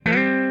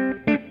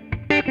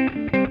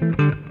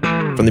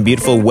From the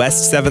beautiful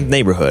West 7th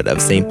neighborhood of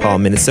St. Paul,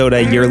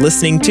 Minnesota, you're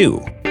listening to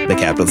the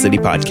Capital City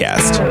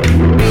Podcast.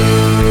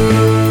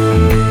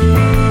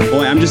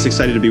 Boy, I'm just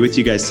excited to be with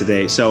you guys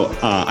today. So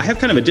I have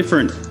kind of a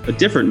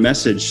different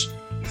message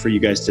for you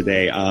guys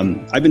today.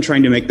 I've been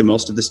trying to make the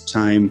most of this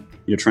time,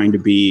 trying to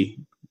be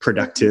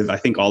productive. I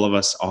think all of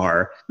us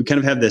are. We kind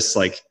of have this,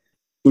 like,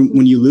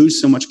 when you lose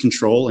so much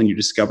control and you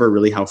discover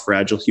really how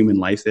fragile human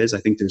life is, I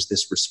think there's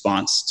this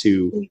response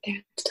to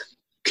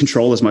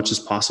control as much as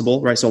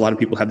possible, right? So a lot of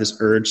people have this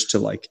urge to,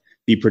 like,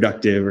 be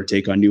productive or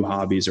take on new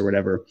hobbies or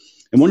whatever.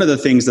 And one of the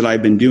things that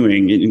I've been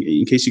doing,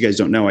 in case you guys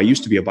don't know, I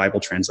used to be a Bible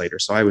translator.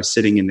 So I was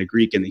sitting in the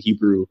Greek and the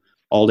Hebrew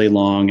all day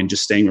long and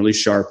just staying really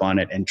sharp on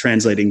it and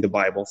translating the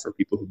Bible for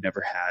people who've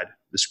never had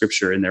the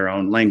scripture in their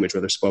own language,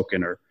 whether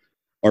spoken or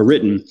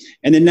written.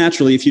 And then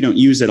naturally, if you don't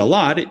use it a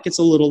lot, it gets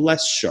a little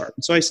less sharp.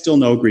 So I still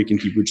know Greek and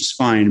Hebrew just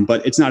fine,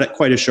 but it's not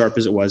quite as sharp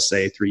as it was,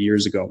 say, 3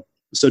 years ago.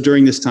 So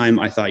during this time,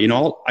 I thought,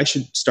 I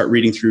should start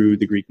reading through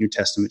the Greek New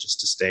Testament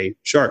just to stay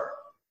sharp.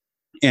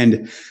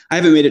 And I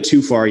haven't made it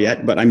too far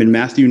yet, but I'm in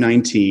Matthew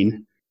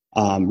 19,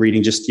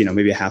 reading just,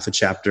 maybe a half a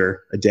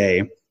chapter a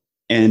day.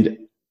 And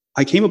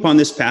I came upon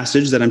this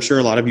passage that I'm sure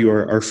a lot of you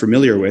are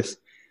familiar with.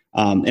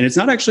 And it's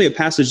not actually a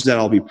passage that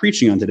I'll be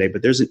preaching on today,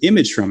 but there's an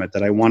image from it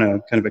that I want to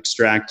kind of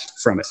extract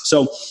from it.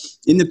 So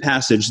in the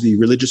passage, the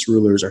religious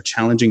rulers are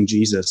challenging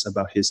Jesus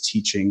about his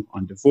teaching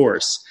on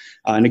divorce.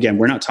 And again,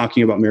 we're not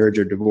talking about marriage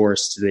or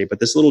divorce today, but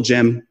this little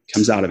gem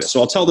comes out of it.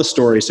 So I'll tell the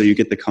story so you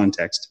get the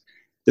context.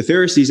 The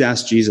Pharisees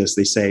ask Jesus,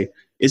 they say,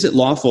 "Is it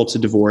lawful to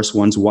divorce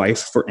one's wife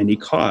for any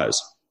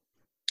cause?"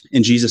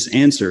 And Jesus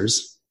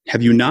answers,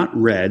 "Have you not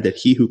read that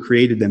he who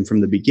created them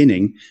from the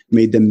beginning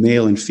made them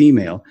male and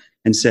female,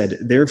 and said,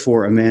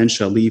 therefore a man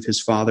shall leave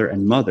his father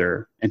and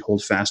mother and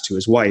hold fast to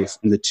his wife,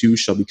 and the two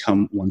shall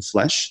become one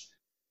flesh?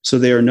 So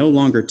they are no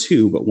longer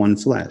two, but one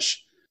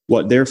flesh.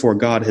 What therefore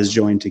God has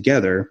joined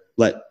together,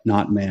 let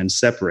not man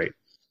separate."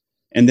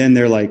 And then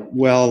they're like,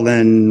 well,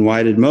 then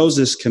why did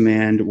Moses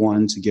command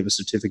one to give a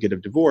certificate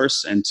of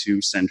divorce and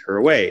to send her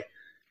away?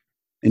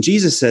 And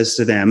Jesus says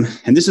to them,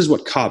 and this is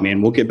what caught me,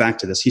 and we'll get back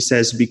to this. He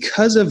says,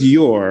 because of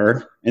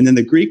your, and then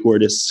the Greek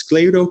word is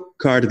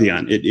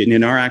sklerokardion.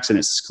 In our accent,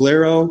 it's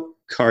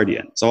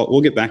sklerokardion. So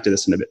we'll get back to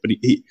this in a bit. But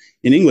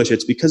in English,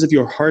 it's because of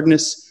your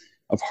hardness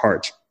of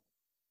heart,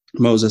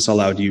 Moses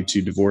allowed you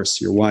to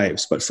divorce your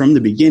wives. But from the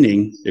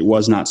beginning, it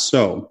was not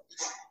so.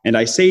 And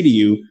I say to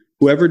you,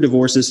 whoever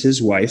divorces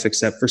his wife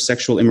except for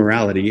sexual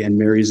immorality and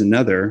marries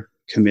another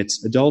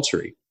commits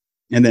adultery.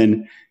 And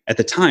then at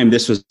the time,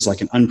 this was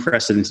like an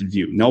unprecedented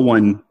view. No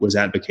one was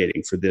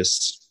advocating for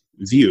this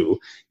view.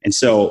 And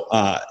so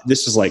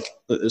this is like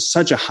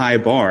such a high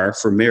bar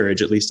for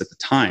marriage, at least at the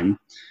time.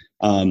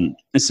 And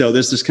so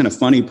there's this kind of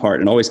funny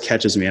part, and always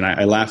catches me, and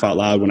I laugh out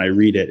loud when I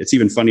read it. It's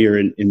even funnier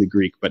in the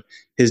Greek. But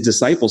his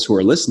disciples who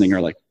are listening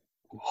are like,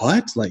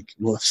 what? Like,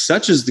 well, if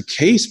such is the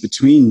case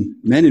between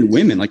men and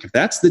women, like if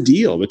that's the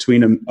deal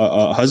between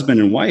a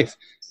husband and wife,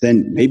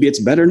 then maybe it's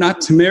better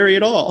not to marry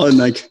at all. And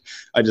like,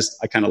 I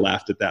kind of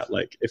laughed at that.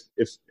 Like,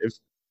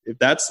 if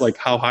that's like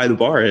how high the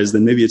bar is,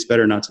 then maybe it's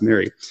better not to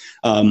marry.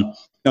 Now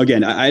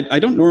again, I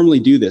don't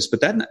normally do this,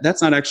 but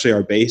that's not actually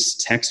our base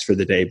text for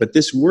the day. But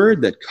this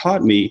word that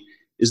caught me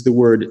is the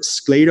word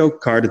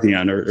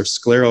sklerokardion or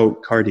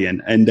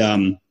sklerokardion.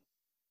 And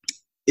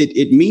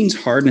it means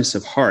hardness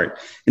of heart.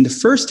 And the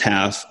first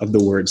half of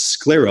the word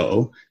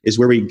sclero is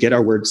where we get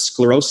our word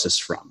sclerosis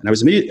from. And I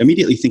was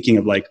immediately thinking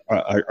of like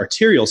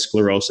arterial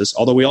sclerosis,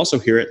 although we also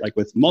hear it like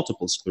with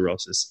multiple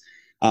sclerosis.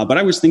 But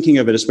I was thinking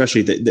of it,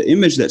 especially the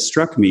image that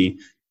struck me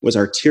was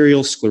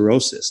arterial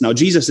sclerosis. Now,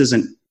 Jesus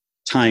isn't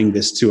tying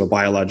this to a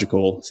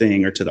biological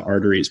thing or to the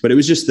arteries, but it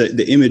was just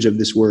the image of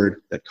this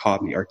word that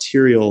caught me,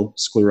 arterial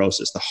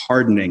sclerosis, the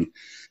hardening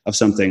of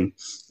something.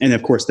 And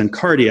of course, then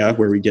cardia,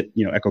 where we get,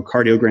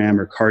 echocardiogram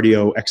or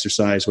cardio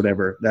exercise,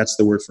 whatever, that's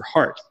the word for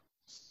heart.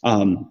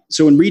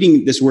 So in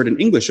reading this word in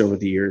English over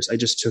the years, I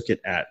just took it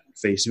at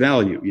face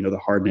value, the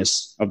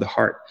hardness of the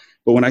heart.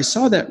 But when I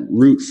saw that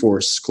root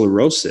for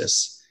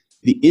sclerosis,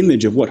 the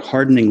image of what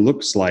hardening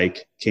looks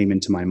like came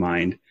into my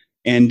mind.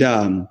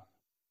 And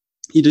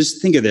you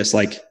just think of this,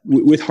 like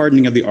with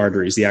hardening of the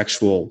arteries, the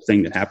actual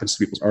thing that happens to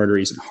people's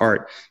arteries and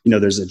heart,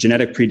 there's a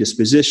genetic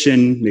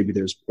predisposition, maybe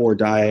there's poor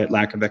diet,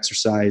 lack of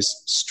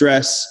exercise,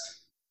 stress,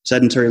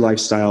 sedentary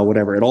lifestyle,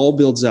 whatever. It all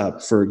builds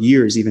up for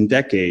years, even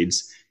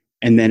decades,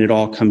 and then it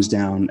all comes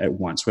down at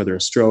once, whether a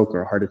stroke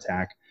or a heart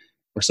attack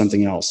or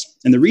something else.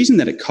 And the reason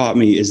that it caught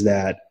me is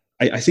that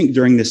I think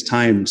during this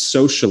time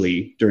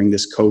socially, during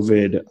this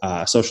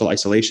COVID social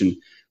isolation,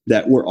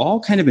 that we're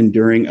all kind of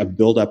enduring a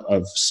buildup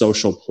of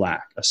social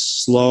plaque, a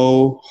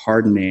slow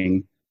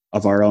hardening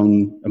of our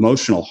own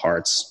emotional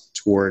hearts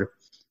toward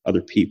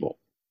other people.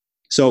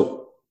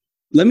 So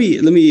let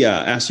me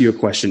ask you a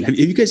question. Have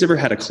you guys ever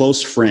had a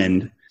close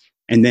friend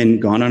and then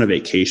gone on a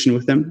vacation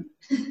with them?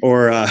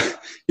 Or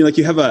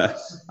you have a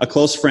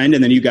close friend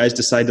and then you guys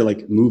decide to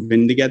like move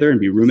in together and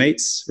be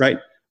roommates, right?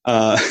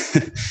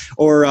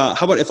 Or how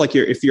about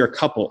if you're a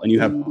couple and you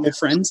have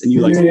friends and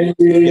you like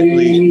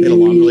get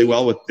along really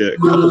well with the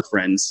couple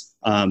friends,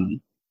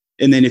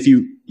 And then if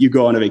you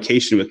go on a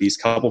vacation with these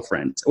couple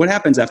friends, what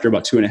happens after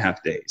about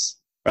 2.5 days,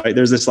 right?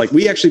 There's this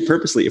we actually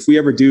purposely, if we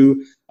ever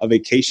do a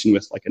vacation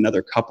with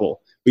another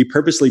couple, we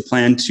purposely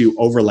plan to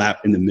overlap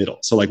in the middle.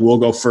 So we'll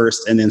go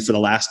first, and then for the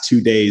last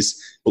 2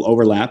 days, we'll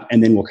overlap,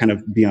 and then we'll kind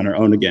of be on our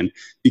own again.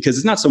 Because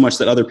it's not so much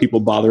that other people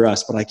bother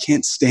us, but I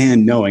can't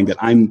stand knowing that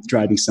I'm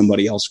driving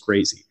somebody else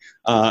crazy.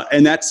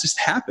 And that just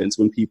happens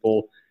when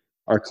people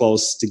are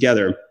close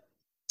together.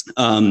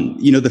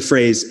 The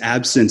phrase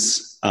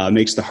absence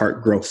makes the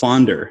heart grow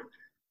fonder.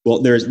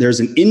 Well,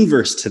 there's an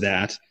inverse to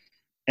that,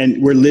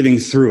 and we're living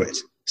through it.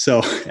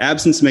 So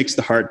absence makes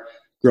the heart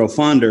grow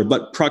fonder,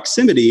 but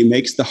proximity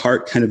makes the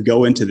heart kind of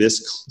go into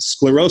this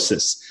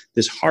sclerosis,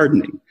 this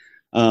hardening.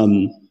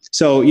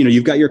 So,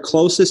 you've got your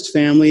closest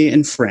family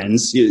and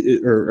friends,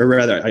 or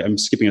rather, I'm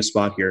skipping a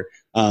spot here.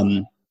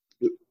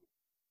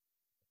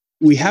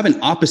 We have an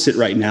opposite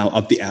right now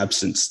of the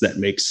absence that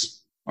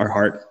makes our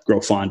heart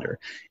grow fonder.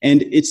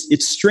 And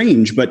it's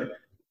strange, but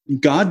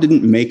God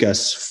didn't make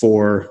us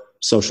for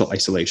social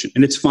isolation.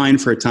 And it's fine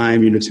for a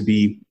time, to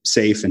be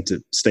safe and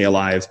to stay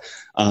alive.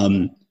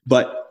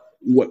 But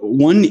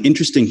one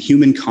interesting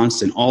human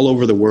constant all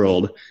over the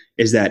world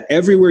is that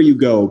everywhere you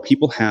go,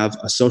 people have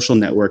a social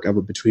network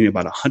of between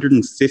about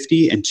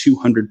 150 and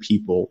 200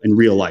 people in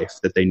real life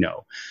that they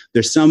know.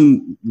 There's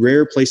some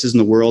rare places in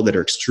the world that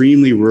are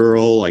extremely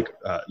rural,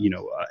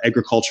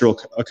 agricultural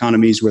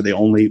economies where they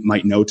only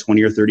might know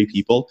 20 or 30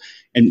 people.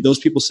 And those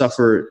people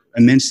suffer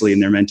immensely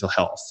in their mental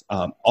health.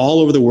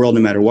 All over the world,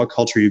 no matter what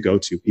culture you go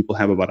to, people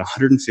have about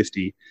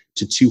 150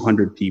 to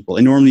 200 people.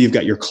 And normally you've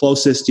got your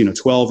closest,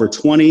 12 or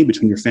 20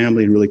 between your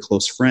family and really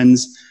close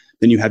friends.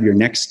 Then you have your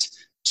next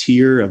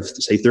tier of,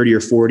 say, 30 or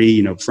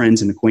 40,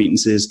 friends and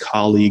acquaintances,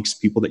 colleagues,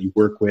 people that you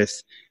work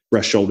with,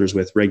 brush shoulders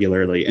with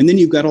regularly. And then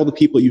you've got all the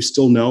people you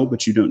still know,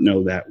 but you don't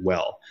know that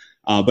well.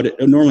 But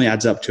it normally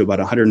adds up to about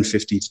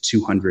 150 to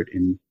 200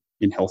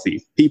 in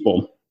healthy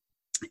people.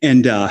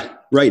 And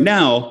right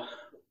now,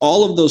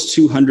 all of those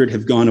 200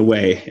 have gone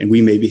away, and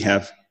we maybe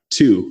have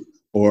 2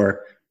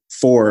 or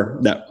 4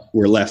 that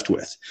we're left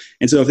with.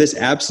 And so if this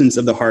absence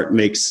of the heart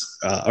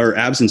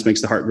absence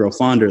makes the heart grow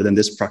fonder, then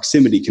this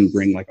proximity can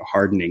bring a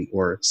hardening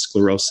or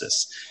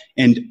sclerosis.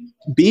 And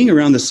being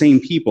around the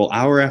same people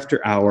hour after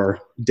hour,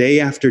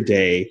 day after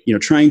day,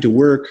 trying to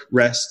work,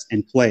 rest,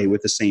 and play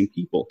with the same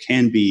people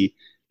can be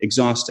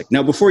exhausting.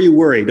 Now, before you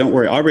worry, don't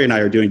worry. Aubrey and I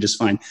are doing just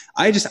fine.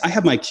 I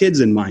have my kids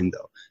in mind,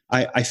 though.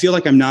 I feel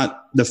like I'm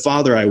not the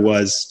father I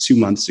was 2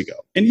 months ago.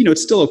 And,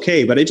 it's still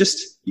okay, but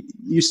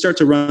you start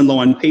to run low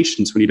on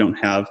patience when you don't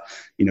have,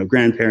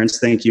 grandparents,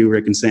 thank you,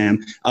 Rick and Sam,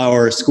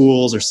 or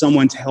schools or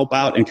someone to help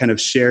out and kind of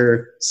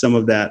share some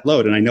of that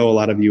load. And I know a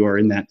lot of you are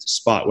in that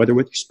spot, whether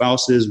with your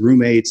spouses,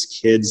 roommates,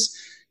 kids,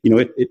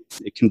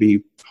 it can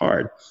be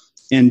hard.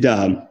 And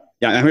I'm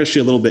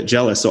actually a little bit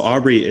jealous. So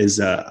Aubrey is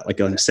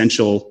an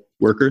essential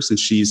worker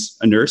since she's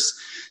a nurse.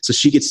 So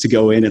she gets to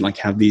go in and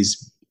have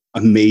these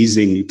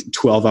amazing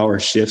 12-hour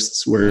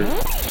shifts where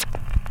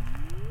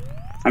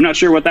I'm not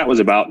sure what that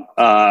was about,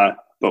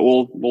 but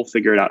we'll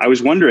figure it out. I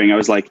was wondering,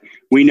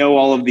 we know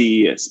all of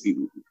the,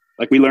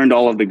 we learned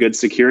all of the good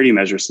security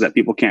measures so that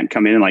people can't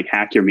come in and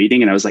hack your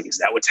meeting. And I was like, is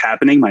that what's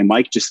happening? My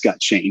mic just got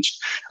changed.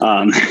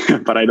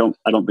 But I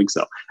don't think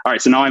so. All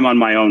right. So now I'm on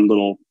my own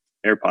little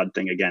AirPod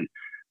thing again.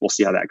 We'll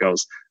see how that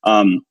goes.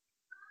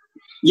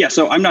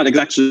 So I'm not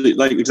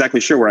exactly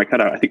sure where I cut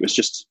out. I think it was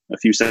just a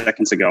few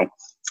seconds ago.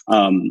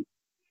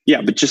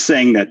 But just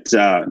saying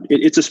that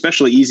it's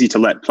especially easy to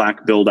let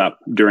plaque build up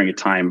during a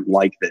time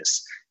like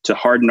this, to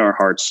harden our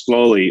hearts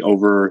slowly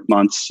over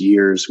months,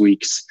 years,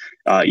 weeks,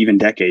 even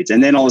decades.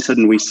 And then all of a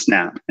sudden we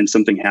snap and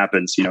something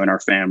happens, in our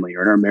family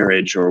or in our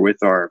marriage or with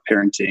our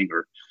parenting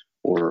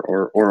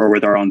or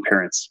with our own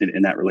parents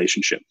in that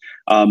relationship.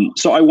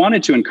 So I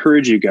wanted to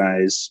encourage you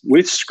guys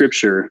with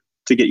scripture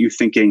to get you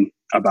thinking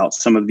about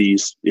some of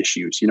these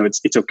issues.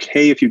 It's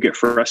okay if you get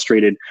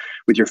frustrated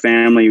with your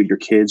family, with your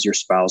kids, your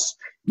spouse.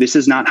 This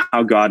is not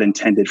how God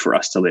intended for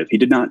us to live. He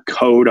did not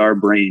code our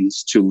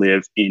brains to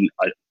live in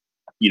a,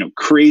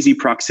 crazy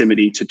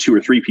proximity to 2 or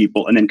 3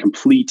 people and then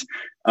complete,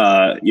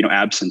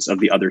 absence of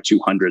the other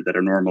 200 that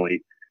are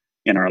normally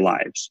in our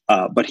lives.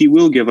 But he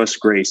will give us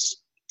grace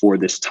for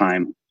this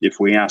time if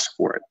we ask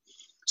for it.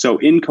 So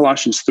in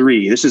Colossians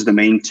 3, this is the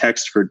main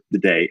text for the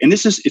day. And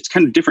it's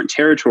kind of different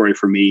territory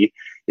for me.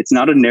 It's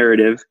not a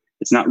narrative.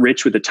 It's not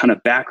rich with a ton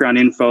of background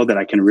info that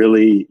I can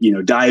really,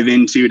 dive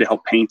into to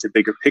help paint a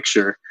bigger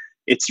picture.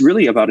 It's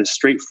really about as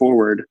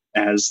straightforward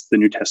as the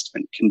New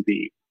Testament can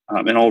be.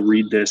 And I'll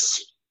read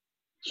this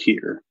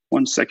here.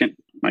 1 second.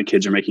 My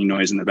kids are making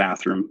noise in the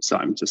bathroom, so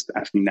I'm just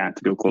asking Nat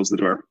to go close the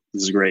door.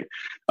 This is great.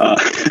 All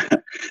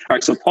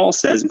right, so Paul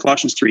says in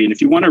Colossians 3, and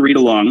if you want to read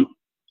along,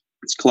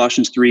 it's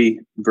Colossians 3,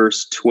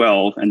 verse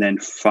 12, and then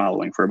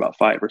following for about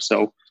 5 or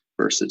so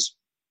verses.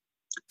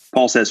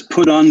 Paul says,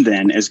 "Put on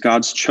then, as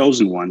God's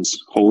chosen ones,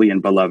 holy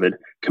and beloved,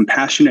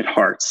 compassionate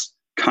hearts,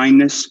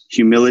 kindness,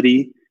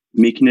 humility,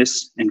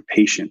 meekness, and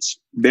patience,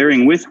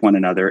 bearing with one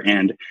another,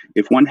 and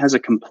if one has a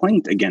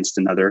complaint against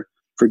another,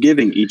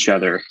 forgiving each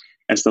other.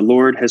 As the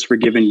Lord has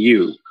forgiven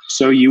you,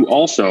 so you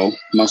also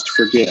must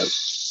forgive.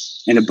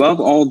 And above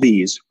all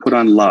these, put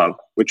on love,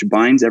 which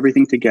binds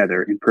everything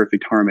together in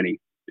perfect harmony.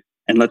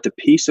 And let the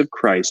peace of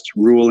Christ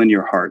rule in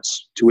your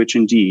hearts, to which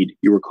indeed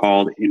you were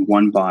called in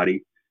one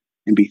body,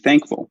 and be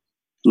thankful.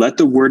 Let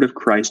the word of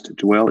Christ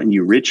dwell in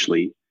you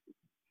richly,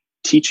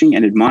 teaching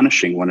and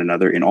admonishing one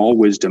another in all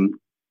wisdom,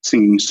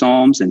 singing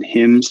psalms and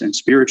hymns and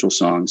spiritual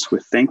songs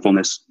with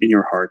thankfulness in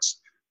your hearts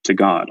to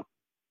God.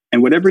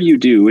 And whatever you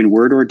do in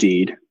word or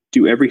deed,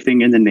 do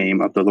everything in the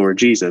name of the Lord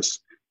Jesus,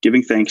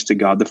 giving thanks to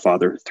God the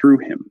Father through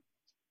him.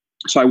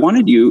 So I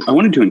wanted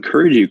to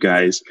encourage you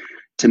guys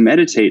to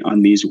meditate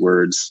on these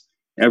words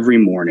every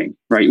morning,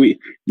 right?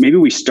 Maybe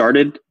we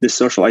started this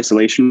social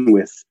isolation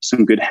with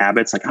some good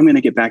habits, like I'm going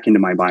to get back into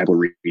my Bible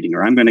reading,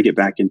 or I'm going to get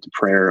back into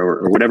prayer,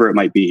 or whatever it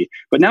might be.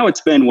 But now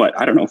it's been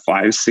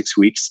 5, 6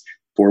 weeks,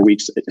 4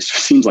 weeks. It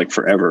seems like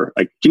forever.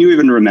 Like, can you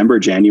even remember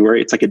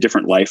January? It's like a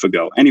different life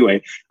ago.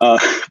 Anyway,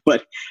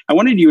 but I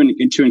wanted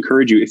to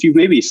encourage you, if you've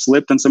maybe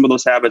slipped on some of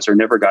those habits or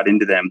never got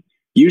into them,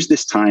 use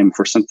this time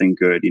for something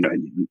good,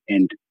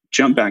 and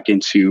jump back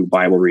into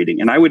Bible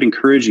reading. And I would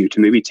encourage you to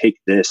maybe take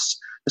this,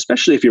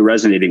 especially if you're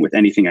resonating with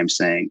anything I'm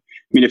saying.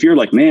 I mean, if you're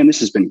like, man,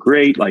 this has been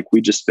great, like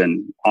we've just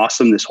been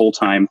awesome this whole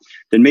time,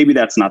 then maybe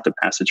that's not the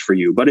passage for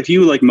you. But if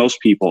you, like most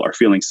people, are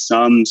feeling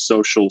some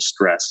social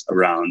stress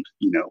around,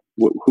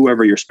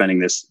 whoever you're spending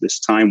this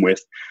time with,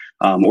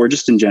 or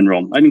just in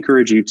general, I'd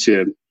encourage you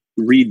to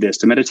read this,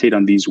 to meditate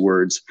on these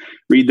words,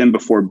 read them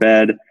before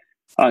bed.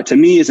 To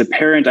me, as a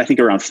parent, I think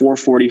around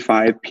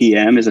 4:45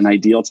 p.m. is an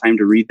ideal time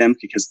to read them,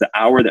 because the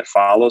hour that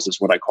follows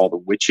is what I call the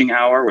witching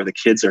hour, where the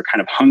kids are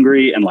kind of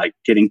hungry and like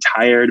getting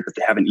tired, but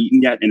they haven't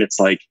eaten yet. And it's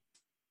like,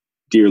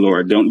 dear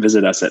Lord, don't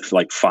visit us at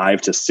like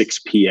 5 to 6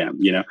 p.m.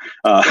 So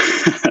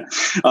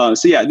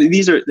yeah,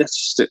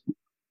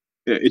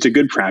 it's a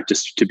good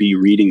practice to be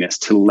reading this,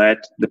 to let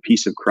the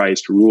peace of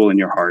Christ rule in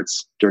your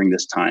hearts during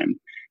this time.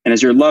 And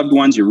as your loved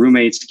ones, your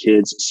roommates,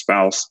 kids,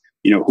 spouse,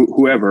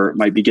 whoever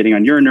might be getting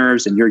on your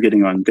nerves and you're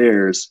getting on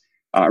theirs,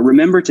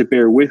 remember to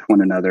bear with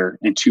one another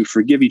and to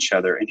forgive each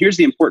other. And here's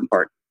the important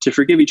part: to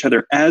forgive each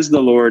other as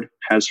the Lord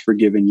has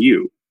forgiven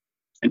you,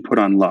 and put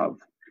on love.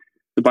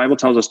 The Bible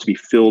tells us to be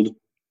filled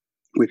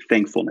with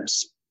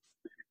thankfulness.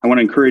 I want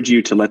to encourage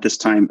you to let this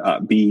time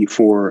be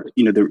for,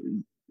 the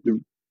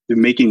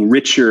making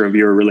richer of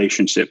your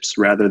relationships,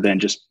 rather than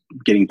just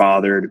getting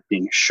bothered,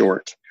 being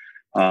short.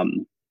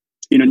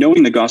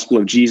 Knowing the gospel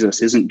of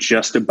Jesus isn't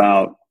just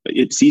about,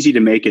 it's easy to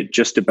make it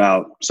just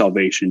about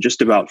salvation,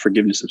 just about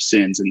forgiveness of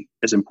sins. And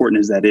as important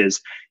as that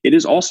is, it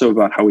is also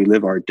about how we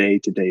live our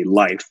day-to-day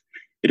life.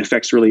 It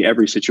affects really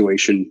every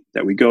situation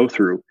that we go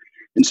through.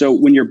 And so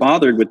when you're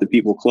bothered with the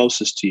people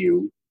closest to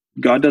you,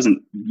 God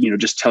doesn't,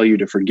 just tell you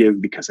to forgive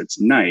because it's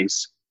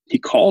nice. He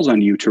calls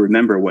on you to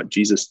remember what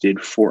Jesus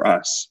did for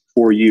us,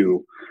 for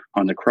you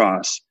on the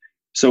cross.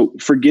 So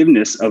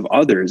forgiveness of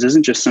others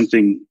isn't just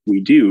something we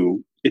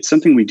do. It's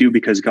something we do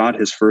because God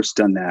has first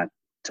done that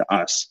to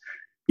us.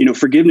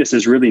 Forgiveness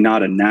is really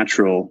not a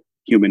natural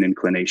human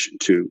inclination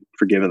to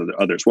forgive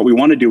others. What we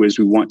want to do is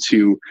we want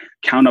to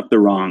count up the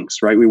wrongs,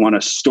 right? We want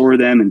to store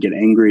them and get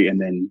angry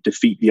and then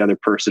defeat the other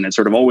person. And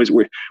sort of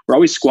we're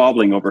always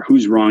squabbling over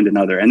who's wronged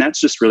another. And that's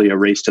just really a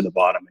race to the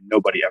bottom, and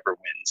nobody ever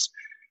wins.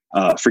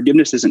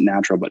 Forgiveness isn't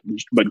natural,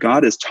 but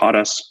God has taught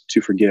us to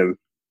forgive.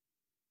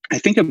 I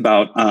think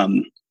about, a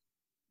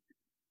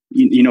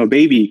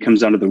baby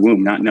comes out of the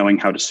womb not knowing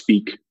how to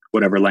speak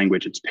whatever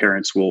language its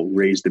parents will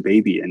raise the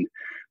baby in.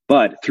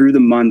 But through the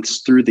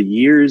months, through the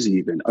years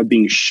even, of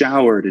being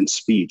showered in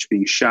speech,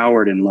 being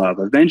showered in love,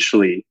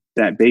 eventually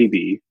that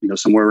baby,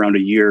 somewhere around a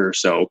year or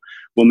so,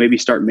 will maybe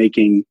start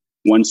making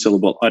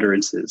one-syllable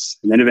utterances.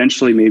 And then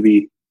eventually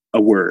maybe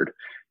a word,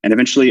 and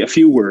eventually a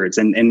few words,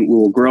 and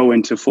we'll grow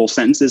into full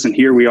sentences. And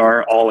here we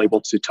are, all able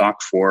to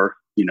talk for,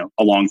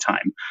 a long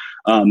time.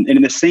 And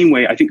in the same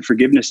way, I think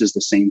forgiveness is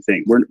the same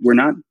thing. We're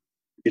not,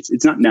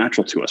 it's not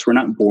natural to us. We're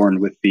not born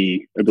with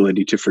the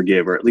ability to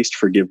forgive, or at least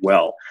forgive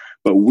well.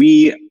 But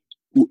we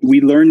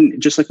learn,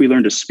 just like we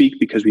learn to speak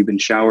because we've been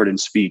showered in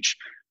speech,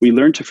 we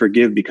learn to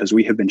forgive because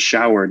we have been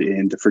showered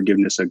in the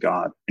forgiveness of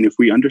God. And if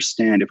we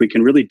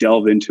can really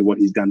delve into what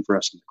he's done for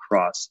us on the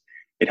cross,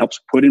 it helps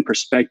put in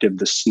perspective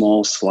the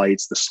small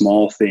slights, the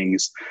small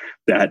things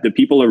that the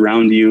people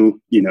around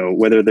you,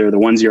 whether they're the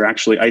ones you're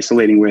actually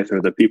isolating with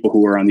or the people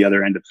who are on the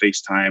other end of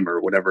FaceTime or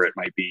whatever it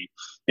might be,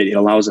 it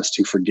allows us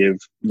to forgive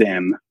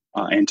them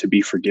and to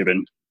be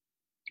forgiven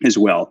as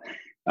well.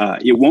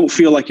 It won't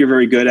feel like you're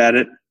very good at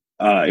it.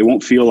 It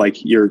won't feel like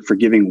you're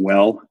forgiving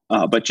well.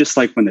 But just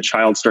like when the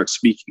child starts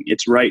speaking,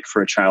 it's right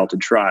for a child to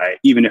try,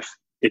 even if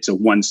it's a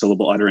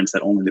one-syllable utterance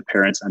that only the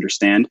parents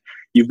understand.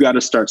 You've got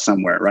to start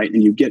somewhere, right?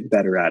 And you get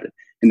better at it.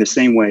 In the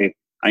same way,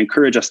 I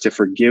encourage us to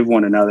forgive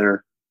one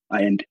another,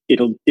 and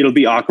it'll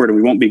be awkward and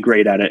we won't be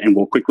great at it and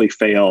we'll quickly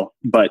fail,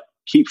 but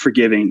keep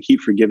forgiving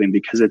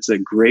because it's a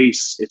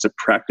grace, it's a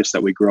practice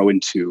that we grow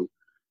into,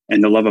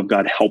 and the love of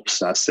God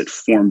helps us, it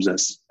forms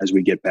us as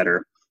we get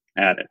better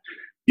at it.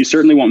 You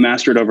certainly won't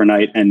master it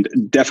overnight, and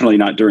definitely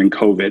not during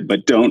COVID,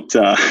 but don't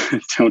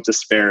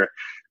despair.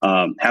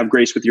 Have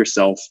grace with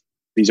yourself.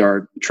 These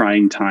are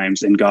trying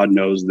times, and God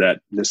knows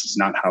that this is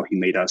not how he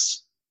made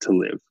us to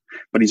live.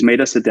 But he's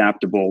made us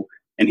adaptable,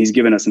 and he's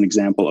given us an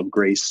example of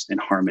grace and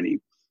harmony.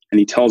 And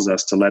he tells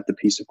us to let the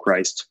peace of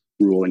Christ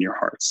rule in your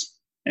hearts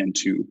and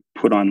to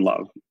put on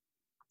love.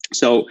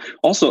 So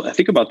also,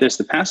 think about this.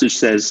 The passage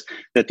says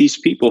that these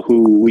people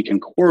who we can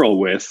quarrel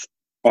with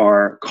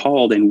are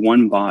called in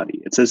one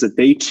body. It says that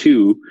they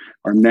too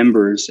are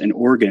members and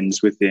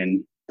organs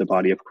within the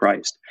body of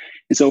Christ.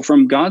 And so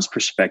from God's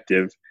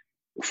perspective,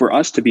 for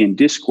us to be in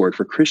discord,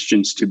 for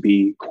Christians to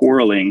be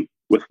quarreling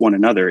with one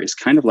another is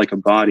kind of like a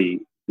body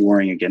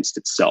warring against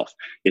itself.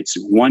 It's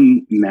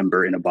one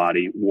member in a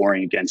body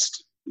warring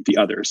against the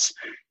others.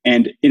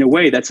 And in a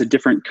way, that's a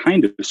different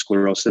kind of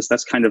sclerosis.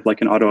 That's kind of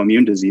like an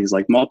autoimmune disease,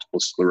 like multiple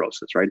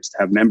sclerosis, right? It's to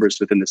have members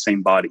within the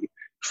same body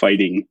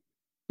fighting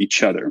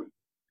each other.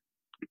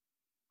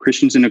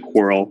 Christians in a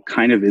quarrel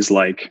kind of is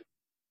like,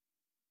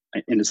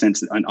 in a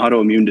sense, an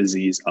autoimmune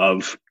disease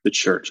of the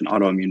church, an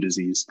autoimmune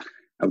disease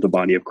of the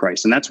body of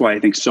Christ. And that's why I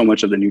think so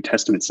much of the New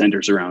Testament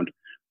centers around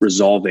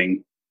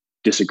resolving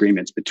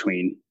disagreements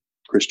between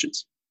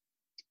Christians.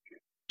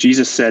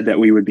 Jesus said that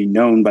we would be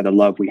known by the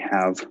love we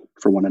have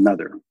for one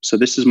another. So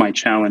this is my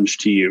challenge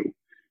to you.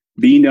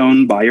 Be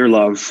known by your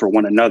love for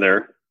one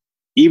another,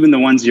 even the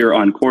ones you're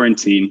on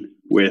quarantine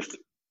with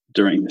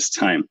during this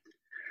time.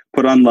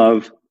 Put on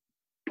love,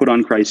 put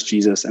on Christ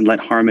Jesus, and let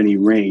harmony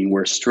reign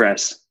where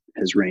stress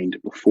has reigned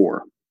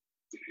before.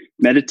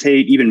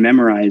 Meditate, even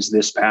memorize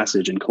this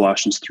passage in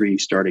Colossians 3,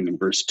 starting in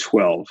verse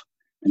 12,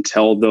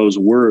 until those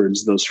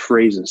words, those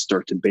phrases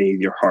start to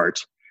bathe your heart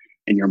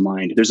and your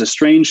mind. There's a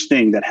strange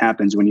thing that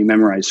happens when you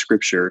memorize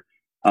scripture.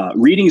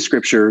 Reading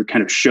scripture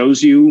kind of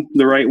shows you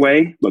the right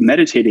way, but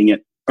meditating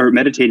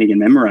and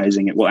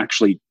memorizing it will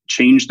actually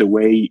change the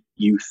way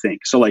you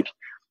think. So like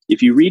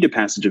if you read a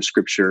passage of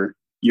scripture,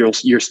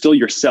 you're still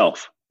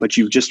yourself, but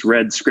you've just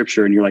read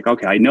scripture and you're like,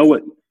 okay, I know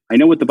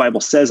what the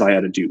Bible says I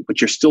ought to do,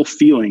 but you're still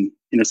feeling,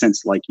 in a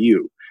sense, like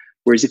you.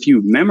 Whereas if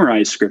you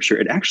memorize scripture,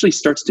 it actually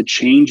starts to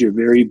change your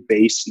very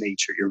base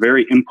nature. Your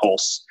very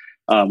impulse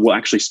will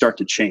actually start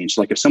to change.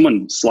 Like if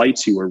someone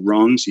slights you or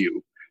wrongs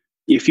you,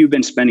 if you've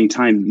been spending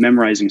time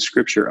memorizing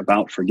scripture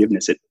about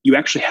forgiveness, you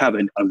actually have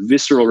a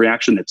visceral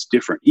reaction that's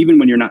different. Even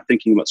when you're not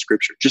thinking about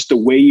scripture, just the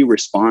way you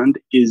respond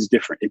is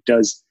different. It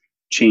does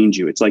change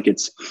you. It's like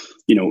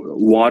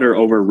water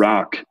over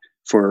rock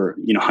for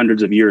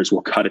hundreds of years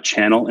will cut a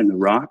channel in the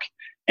rock.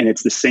 And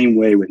it's the same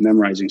way with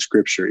memorizing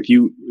scripture. If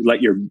you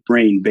let your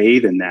brain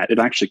bathe in that, it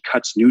actually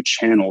cuts new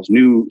channels,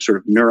 new sort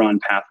of neuron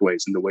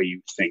pathways in the way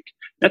you think.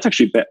 That's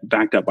actually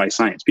backed up by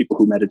science. People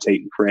who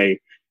meditate and pray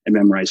and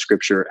memorize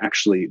scripture,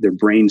 actually their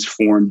brains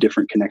form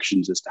different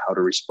connections as to how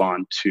to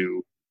respond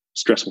to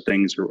stressful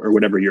things or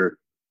whatever you're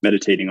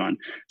meditating on.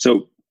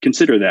 So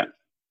consider that.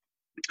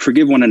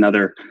 Forgive one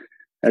another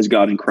as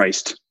God in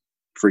Christ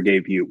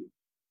forgave you.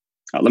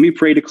 Let me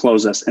pray to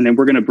close us, and then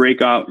we're going to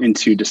break out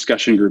into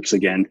discussion groups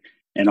again,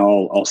 and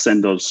I'll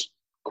send those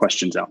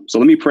questions out. So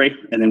let me pray,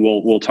 and then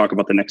we'll talk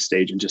about the next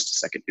stage in just a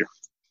second here.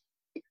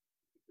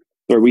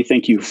 Lord, we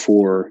thank you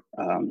for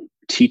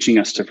teaching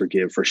us to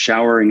forgive, for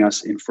showering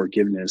us in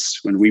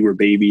forgiveness when we were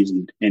babies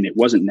and it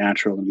wasn't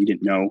natural and we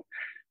didn't know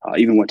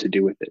even what to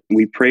do with it. And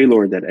we pray,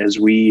 Lord, that as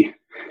we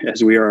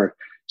are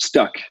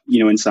stuck,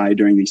 inside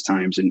during these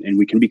times and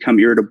we can become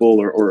irritable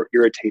or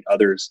irritate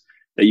others,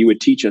 that you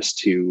would teach us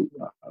to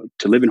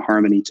live in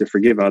harmony, to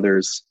forgive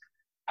others.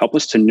 Help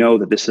us to know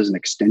that this is an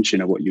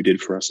extension of what you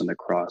did for us on the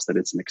cross, that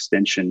it's an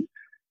extension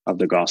of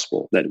the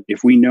gospel, that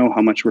if we know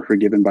how much we're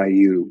forgiven by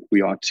you,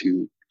 we ought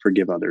to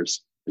forgive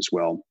others as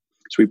well.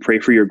 So we pray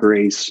for your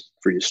grace,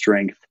 for your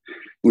strength.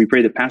 And we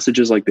pray that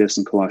passages like this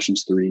in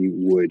Colossians 3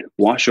 would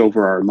wash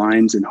over our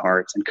minds and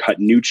hearts and cut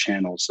new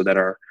channels so that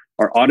our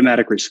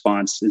automatic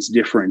response is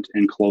different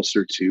and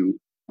closer to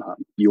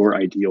your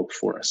ideal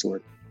for us,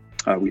 Lord.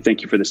 We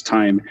thank you for this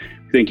time.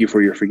 Thank you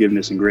for your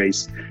forgiveness and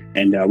grace.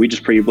 And we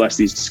just pray you bless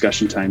these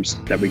discussion times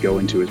that we go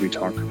into as we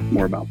talk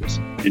more about this.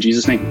 In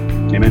Jesus' name,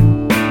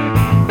 amen.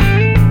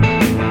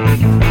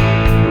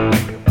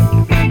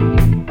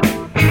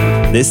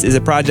 This is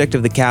a project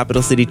of the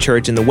Capital City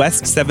Church in the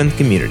West 7th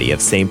community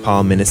of St.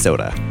 Paul,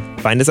 Minnesota.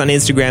 Find us on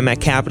Instagram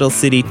at Capital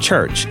City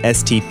Church,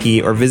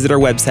 STP, or visit our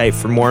website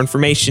for more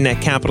information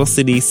at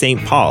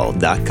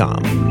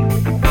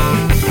capitalcitystpaul.com.